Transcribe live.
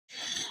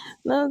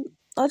Now,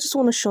 I just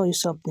want to show you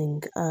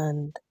something,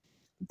 and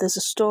there's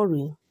a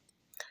story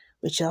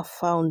which I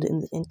found in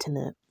the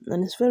internet,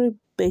 and it's very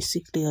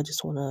basically, I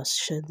just want to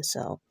share this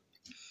out.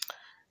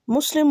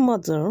 Muslim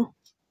mother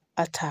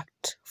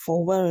attacked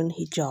for wearing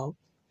hijab,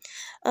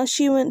 and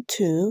she went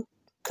to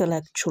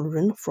collect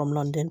children from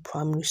London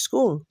primary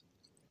school.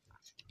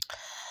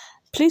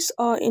 Police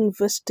are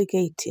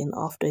investigating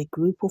after a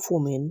group of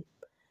women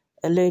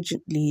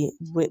allegedly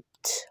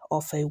ripped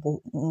off a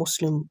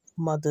Muslim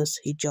mother's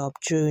hijab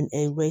during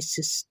a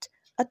racist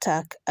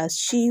attack as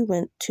she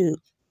went to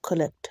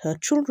collect her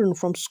children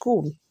from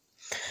school.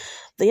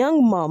 The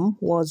young mum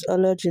was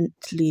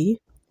allegedly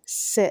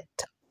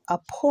set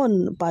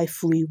upon by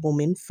three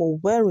women for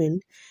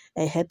wearing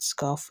a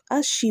headscarf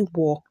as she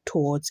walked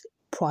towards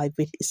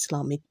private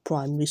Islamic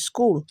primary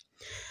school.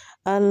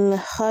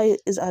 Al-Khair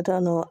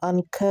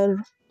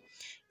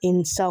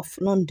in South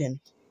London.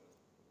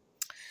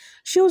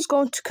 She was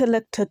going to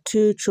collect her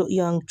two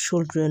young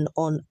children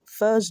on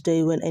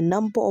Thursday when a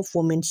number of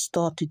women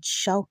started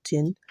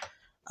shouting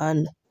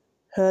and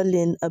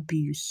hurling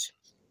abuse.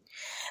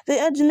 They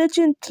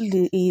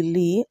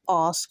allegedly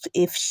asked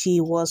if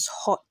she was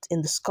hot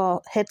in the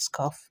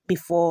headscarf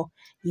before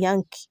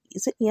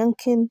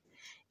yanking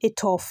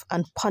it off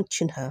and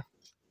punching her.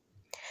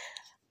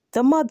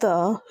 The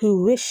mother,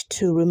 who wished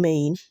to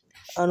remain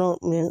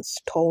anonymous,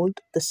 told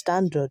The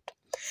Standard,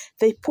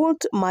 "They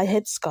pulled my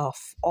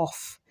headscarf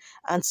off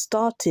and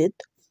started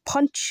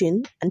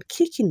punching and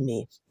kicking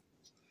me.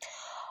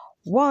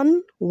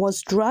 One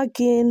was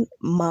dragging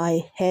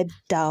my head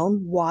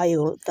down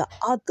while the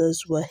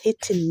others were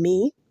hitting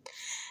me.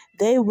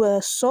 They were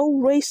so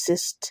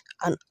racist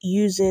and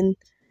using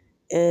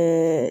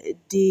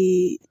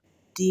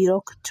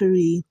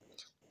derogatory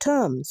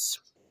terms,"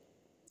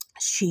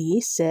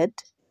 she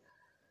said.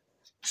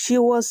 She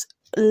was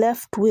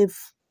left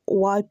with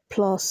white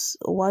plus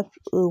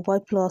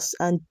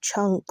and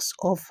chunks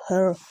of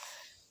her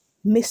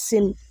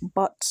missing,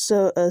 but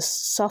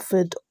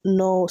suffered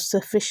no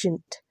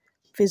sufficient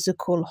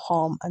physical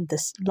harm, and the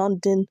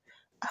London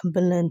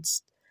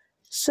ambulance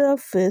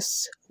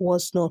service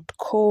was not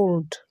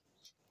called.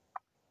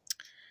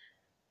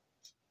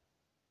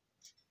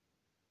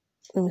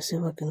 Let me see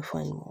if I can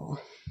find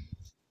more.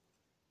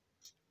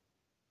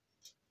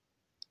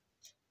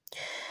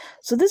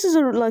 So this is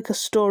like a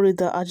story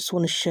that I just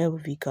want to share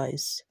with you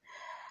guys,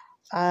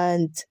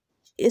 and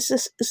it's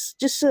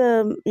just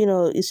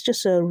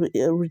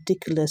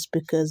ridiculous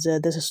because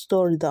there's a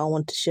story that I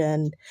want to share,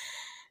 and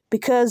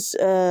because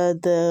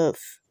the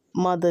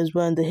mother is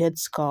wearing the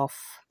headscarf,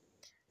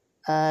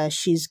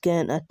 she's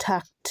getting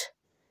attacked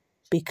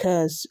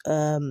because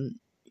of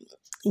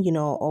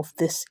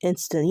this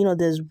incident.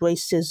 There's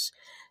racist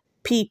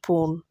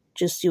people,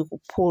 just you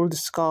pull the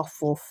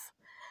scarf off,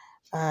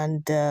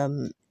 and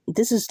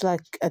this is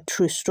like a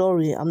true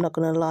story, I'm not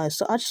gonna lie.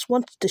 So I just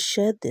wanted to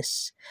share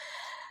this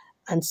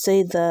and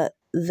say that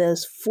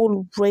there's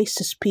full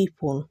racist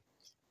people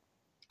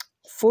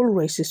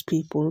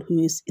who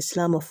is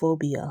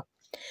Islamophobia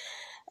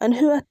and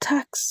who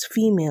attacks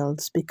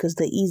females because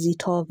they're easy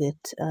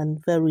target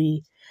and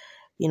very,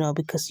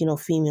 because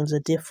females are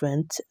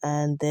different,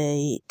 and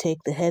they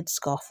take the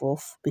headscarf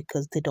off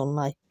because they don't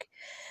like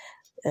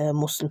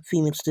Muslim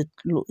females to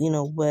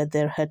wear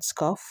their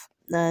headscarf.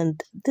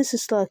 And this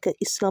is like an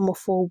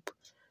Islamophobia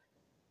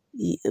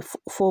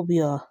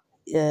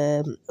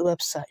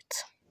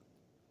website.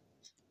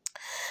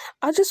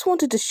 I just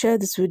wanted to share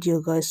this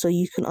video, guys, so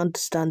you can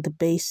understand the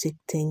basic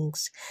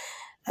things.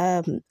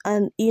 And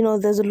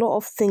there's a lot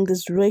of things.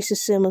 There's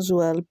racism as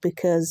well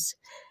because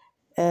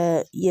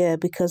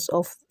because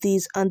of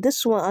these. And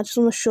this one, I just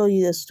want to show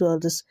you as well.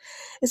 This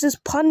is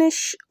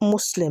Punish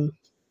Muslim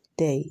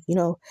Day.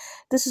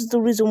 This is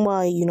the reason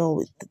why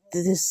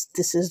this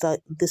is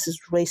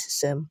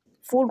racism,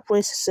 full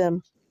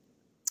racist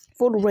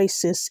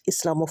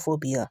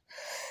Islamophobia,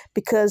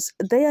 because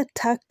they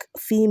attack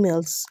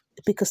females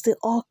because they're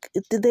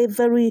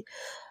very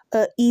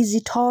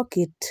easy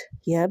target,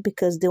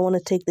 because they want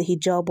to take the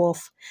hijab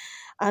off.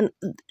 And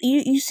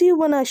you see,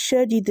 when I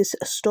shared you this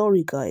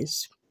story,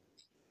 guys,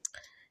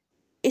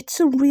 it's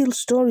a real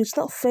story, it's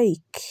not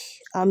fake.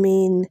 I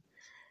mean,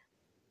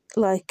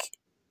 like,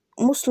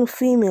 Muslim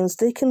females,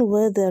 they can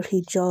wear their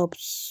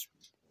hijabs,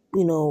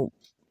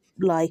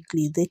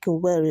 likely they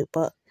can wear it,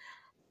 but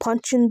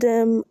punching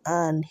them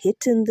and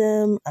hitting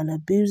them and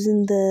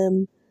abusing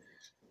them,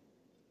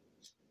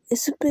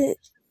 it's a bit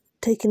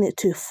taking it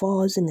too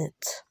far, isn't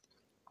it?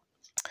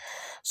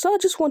 So I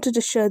just wanted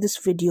to share this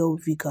video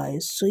with you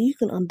guys so you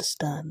can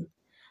understand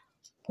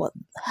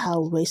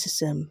how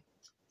racism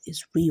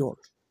is real.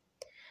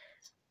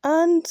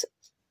 And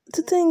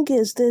the thing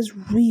is, there's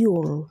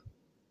real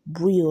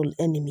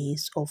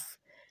enemies of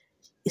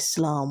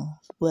Islam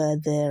where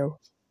they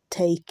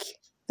take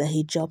the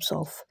hijabs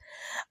off.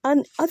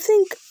 And I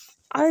think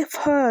I've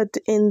heard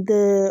in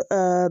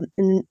an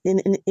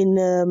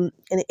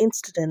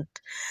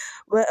incident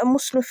where a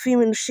Muslim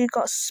female, she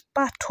got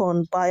spat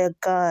on by a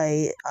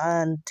guy,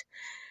 and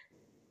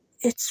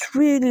it's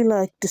really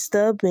like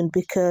disturbing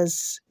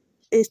because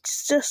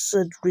it's just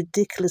a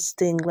ridiculous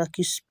thing. Like,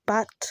 you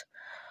spat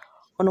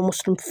on a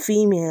Muslim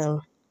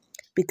female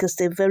because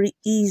they're very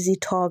easy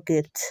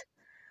target,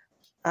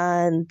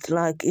 and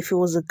like if it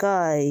was a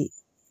guy,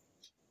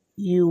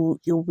 you'll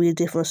be a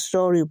different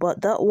story.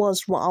 But that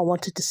was what I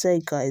wanted to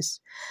say, guys.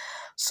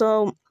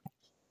 So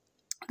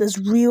there's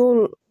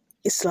real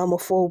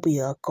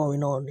Islamophobia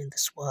going on in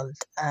this world,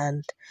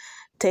 and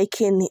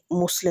taking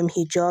Muslim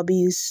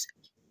hijabis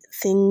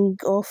thing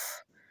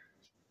off,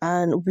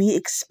 and we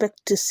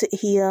expect to sit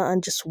here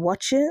and just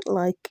watch it.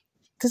 Like,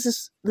 this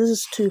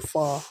is too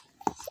far.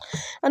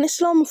 And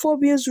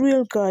Islamophobia is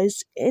real,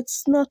 guys.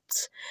 It's not,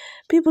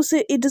 people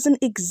say it doesn't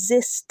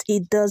exist.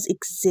 It does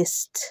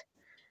exist.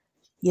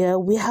 Yeah,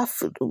 we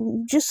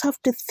just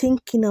have to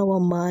think in our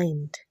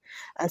mind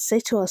and say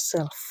to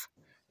ourselves,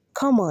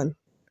 come on,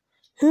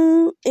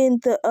 who in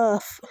the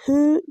earth,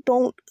 who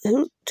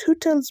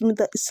tells me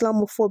that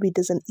Islamophobia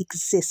doesn't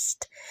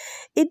exist?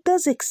 It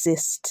does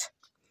exist.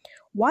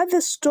 Why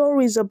the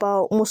stories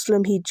about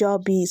Muslim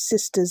hijabi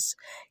sisters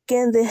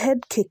getting their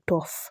head kicked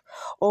off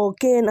or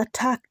getting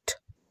attacked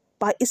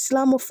by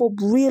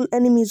Islamophobe real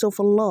enemies of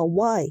Allah?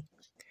 Why?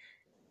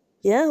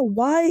 Yeah,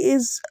 why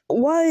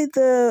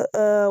there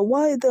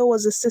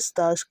was a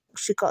sister,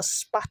 she got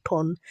spat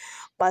on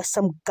by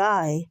some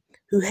guy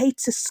who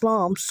hates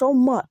Islam so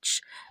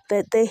much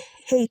that they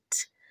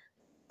hate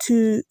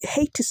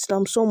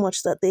Islam so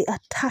much that they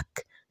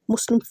attack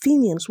Muslim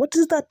females. What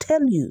does that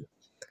tell you?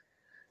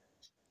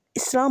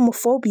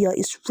 Islamophobia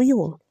is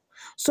real.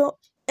 So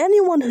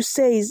anyone who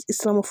says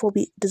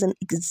Islamophobia doesn't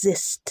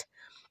exist,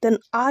 then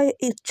I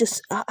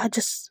just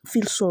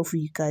feel sorry for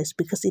you guys,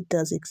 because it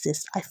does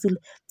exist. I feel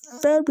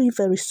very,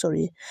 very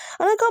sorry.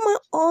 And I got my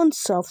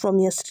answer from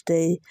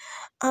yesterday.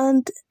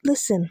 And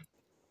listen,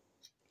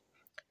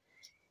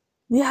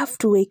 we have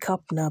to wake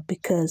up now,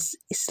 because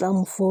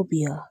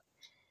Islamophobia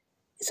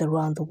is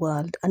around the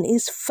world and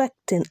is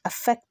affecting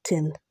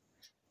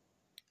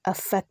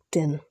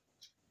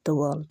the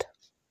world.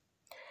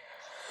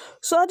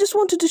 So I just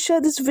wanted to share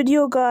this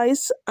video,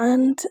 guys,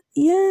 and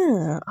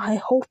yeah, I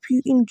hope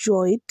you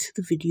enjoyed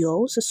the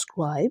video.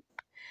 Subscribe,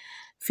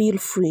 feel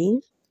free,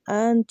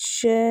 and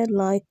share,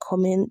 like,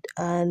 comment,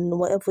 and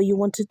whatever you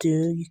want to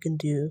do, you can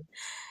do.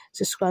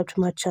 Subscribe to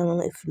my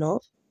channel. If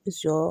not,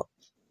 it's your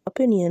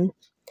opinion.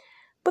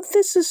 But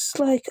this is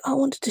like, I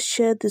wanted to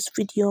share this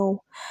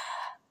video,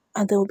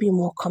 and there will be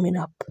more coming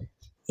up,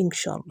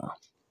 inshallah.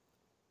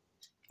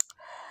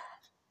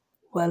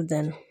 Well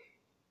then,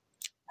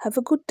 have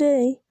a good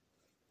day.